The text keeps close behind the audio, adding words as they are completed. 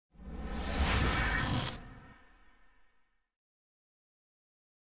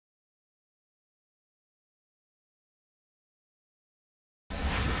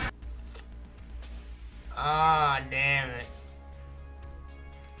Ah, damn it.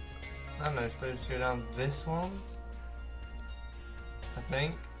 I don't know, supposed to go down this one? I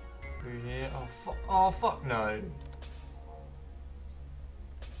think. Through here. Oh, fuck no.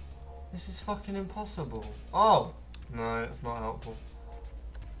 This is fucking impossible. Oh! No, that's not helpful.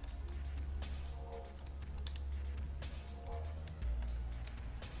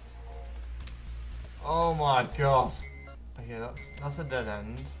 Oh my god. Okay, that's a dead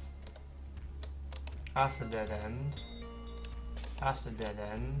end. That's a dead end. That's a dead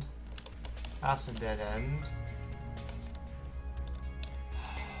end. That's a dead end.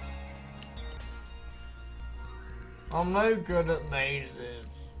 I'm no good at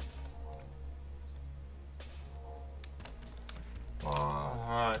mazes.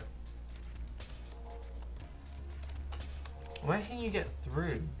 Alright. Where can you get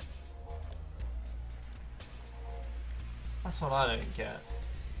through? That's what I don't get.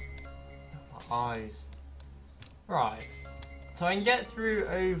 My eyes. Right. So I can get through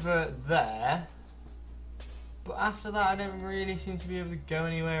over there. But after that I don't really seem to be able to go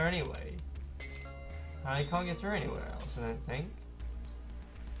anywhere anyway. And I can't get through anywhere else, I don't think.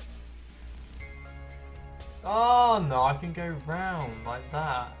 Oh no, I can go round like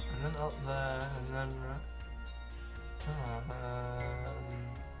that. And then up there, and then...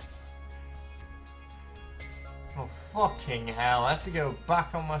 Oh fucking hell, I have to go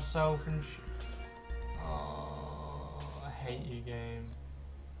back on myself and oh, I hate you, game.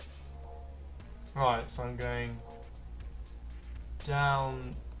 Right, so I'm going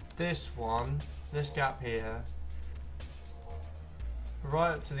down this one, this gap here,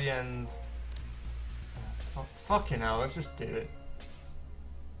 right up to the end. Oh, fucking hell, let's just do it.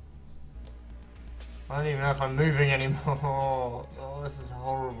 I don't even know if I'm moving anymore. Oh, this is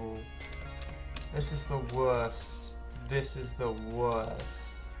horrible. This is the worst. This is the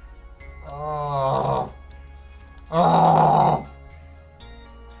worst. Oh. Oh.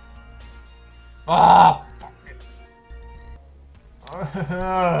 Oh.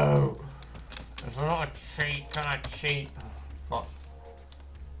 Oh. It's not a cheat. Can I cheat? Oh, fuck.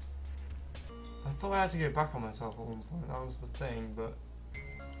 I thought I had to go back on myself at one point. That was the thing, but I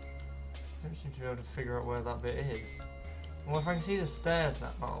don't seem to be able to figure out where that bit is. Well, if I can see the stairs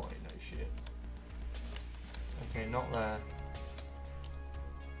now. Oh wait, no shit. Okay, not there.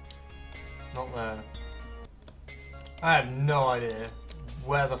 Not there. I have no idea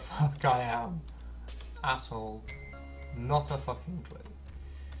where the fuck I am at all. Not a fucking clue.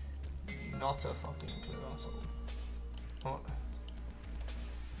 Not a fucking clue at all. What?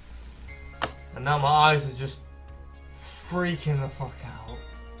 And now my eyes are just freaking the fuck out.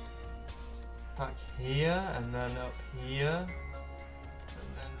 Back here, and then up here.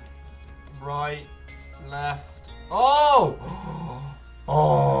 And then right. Left. Oh!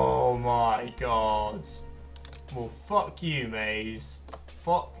 Oh my god. Well, fuck you, maze.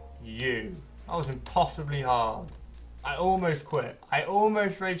 Fuck you. That was impossibly hard. I almost quit. I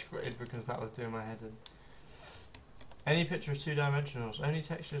almost rage quitted because that was doing my head in. Any picture is two-dimensional. Only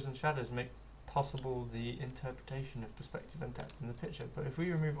textures and shadows make possible the interpretation of perspective and depth in the picture. But if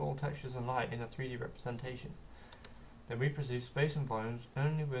we remove all textures and light in a 3D representation, then we perceive space and volumes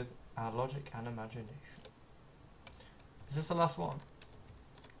only with our logic and imagination. Is this the last one?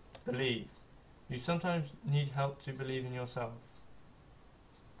 Believe. You sometimes need help to believe in yourself.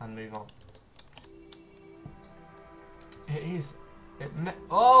 And move on. It is.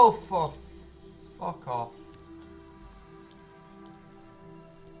 Oh, for fuck off.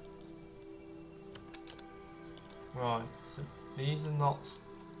 Right, so these are not.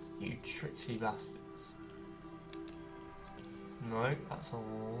 You tricksy bastards. No, that's a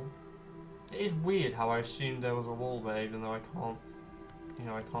wall. It is weird how I assumed there was a wall there, even though I can't, you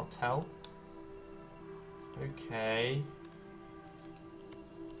know, I can't tell. Okay.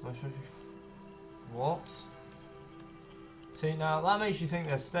 Am I supposed to be what? See, now that makes you think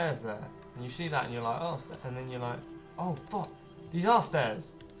there's stairs there. And you see that and you're like, oh, and then you're like, oh, fuck, these are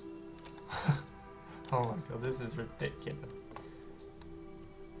stairs. Oh my god, this is ridiculous.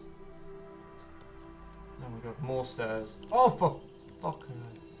 Oh my god, more stairs. Oh, for fuck.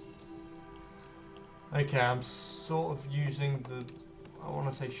 Okay, I'm sort of using the, I want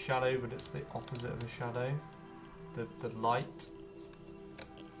to say shadow, but it's the opposite of a shadow. The light.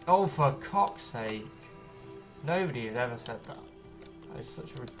 Oh, for cock's sake. Nobody has ever said that. That is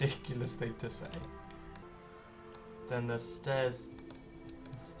such a ridiculous thing to say. Then the stairs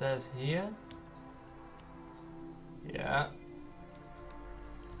here. Yeah.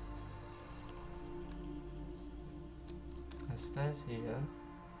 The stairs here.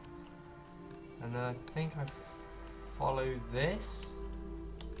 And then I think I follow this.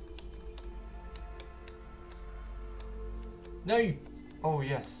 No, you... Oh,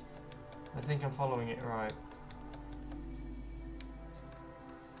 yes. I think I'm following it right.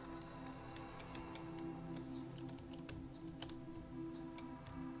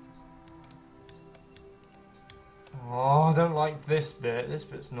 Oh, I don't like this bit. This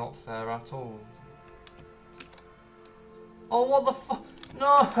bit's not fair at all. Oh, what the fuck?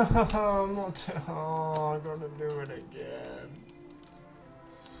 No, I'm not. Oh, I gotta do it again.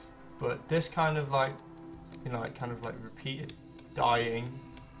 But this kind of like, you know, like kind of like repeated dying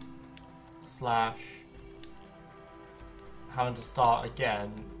slash having to start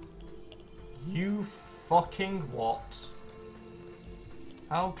again. You fucking what?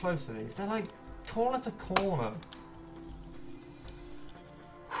 How close are these? They're like corner to corner.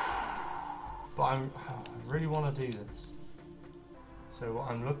 But I really want to do this. So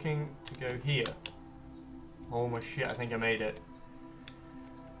I'm looking to go here. Oh my shit, I think I made it.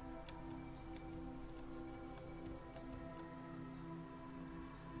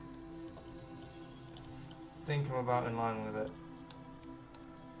 I think I'm about in line with it.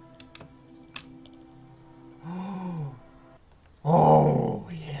 Oh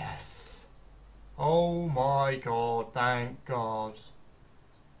yes. Oh my god, thank god.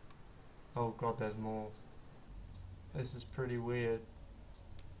 Oh god, there's more. This is pretty weird.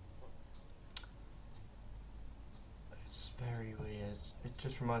 It's very weird. It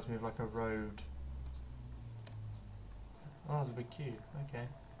just reminds me of like a road. Oh, that's a big cube. Okay.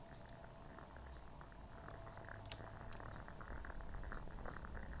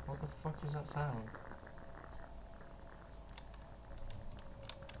 What the fuck is that sound?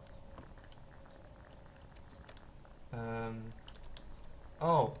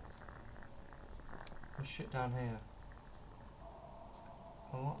 Oh. There's shit down here.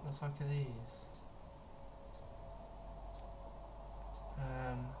 Oh, what the fuck are these?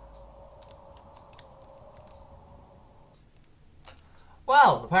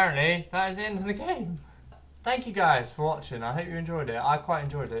 Well, apparently that is the end of the game. Thank you guys for watching. I hope you enjoyed it. I quite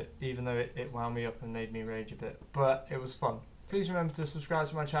enjoyed it, even though it wound me up and made me rage a bit. But it was fun. Please remember to subscribe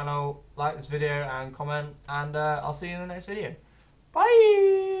to my channel, like this video and comment. And I'll see you in the next video.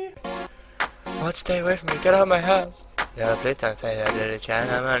 Bye! What? Stay away from me. Get out of my house. No, please don't say that to the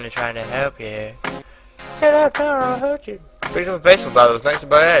channel. I'm only trying to help you. Get out now or I'll hurt you. Pick up a baseball bat that was next to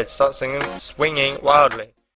my head. Start swinging wildly.